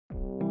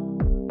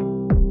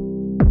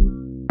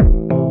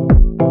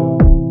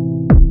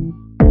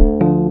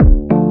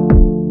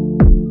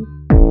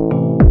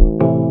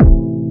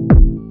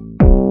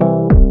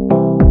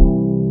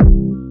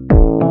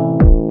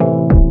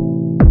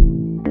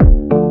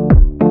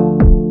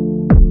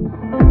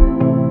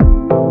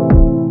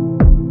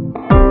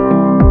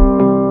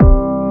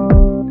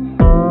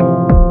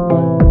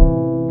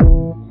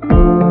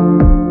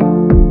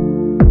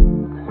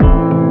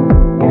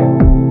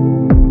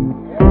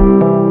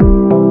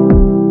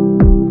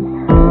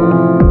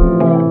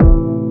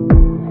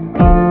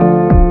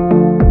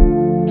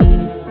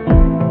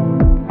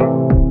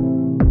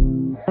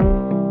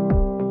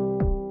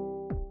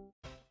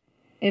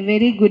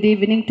very good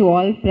evening to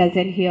all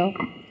present here.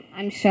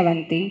 I'm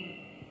Shravanti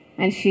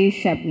and she is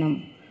Shabnam.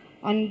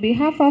 On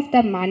behalf of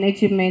the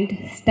management,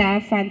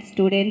 staff and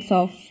students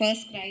of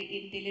Firstcry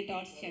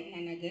Intellitots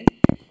Chandanagar,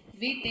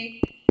 we take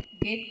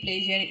great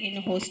pleasure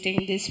in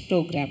hosting this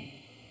program.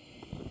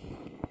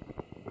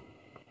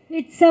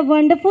 It's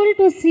wonderful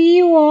to see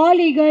you all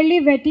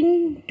eagerly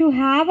waiting to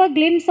have a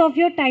glimpse of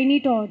your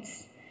tiny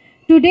tots.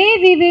 Today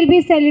we will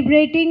be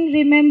celebrating,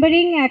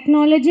 remembering,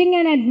 acknowledging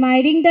and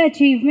admiring the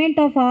achievement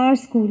of our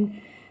school.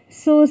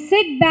 So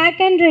sit back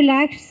and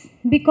relax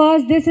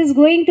because this is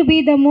going to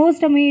be the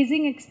most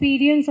amazing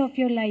experience of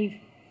your life.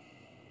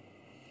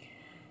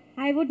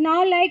 I would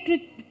now like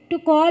to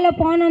call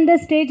upon on the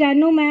stage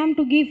Anu ma'am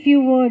to give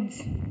few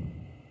words.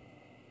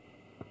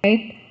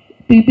 Right.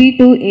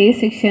 PP2A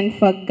section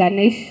for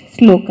Ganesh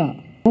Sloka.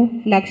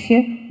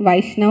 Lakshya,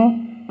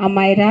 Vaishnav,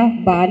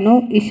 Amaira,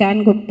 Banu,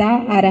 Ishan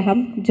Gupta, Araham,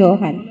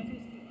 Johan.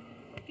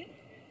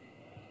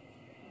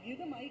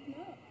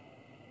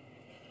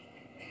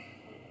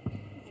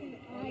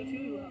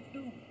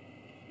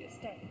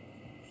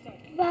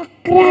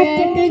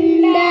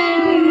 Vakratunda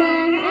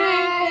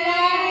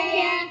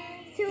Maharaya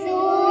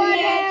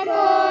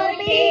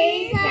Surakoti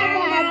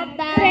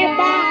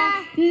Samaprabha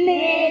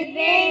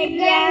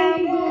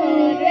Nirvighnam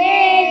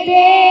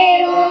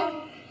Kurudevo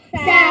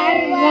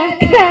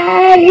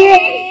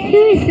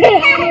Sarvakaryesu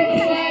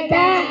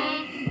Sarvada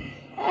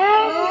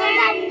Om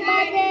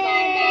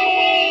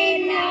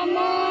Ganpataye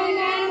Namo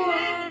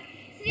Namah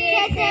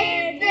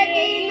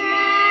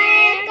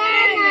Siddhivinayaka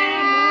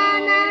Namo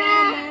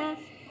Namah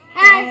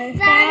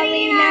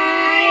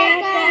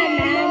Astavinayaka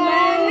Namo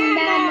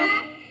Namah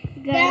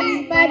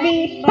Ganpati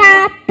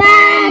Bappa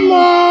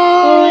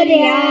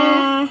Moria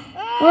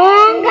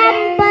Om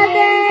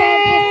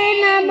Ganpataye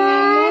Namo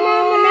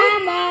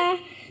Namah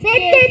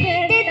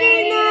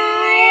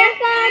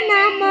Siddhivinayaka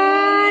Namo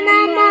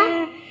Namah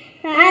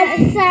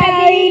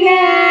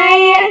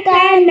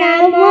Astavinayaka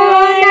Namo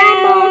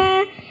Namah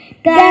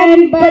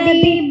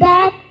Ganpati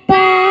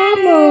Bappa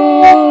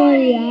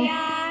Moria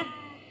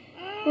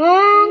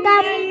Om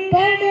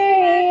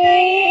Ganpataye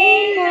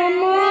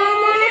Namo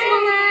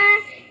Namah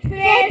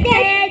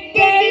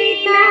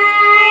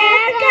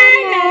Siddhivinayaka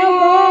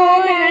Namo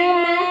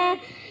Namah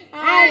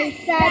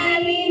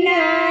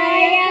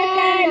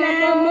Astavinayaka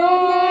Namo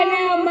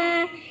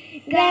Namah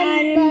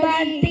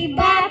Ganpati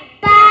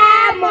Bappa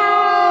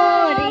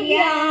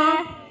Moria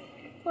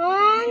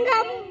Om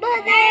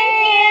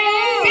Ganpataye.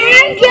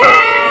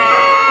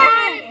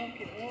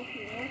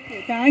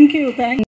 Thank you. Thank you.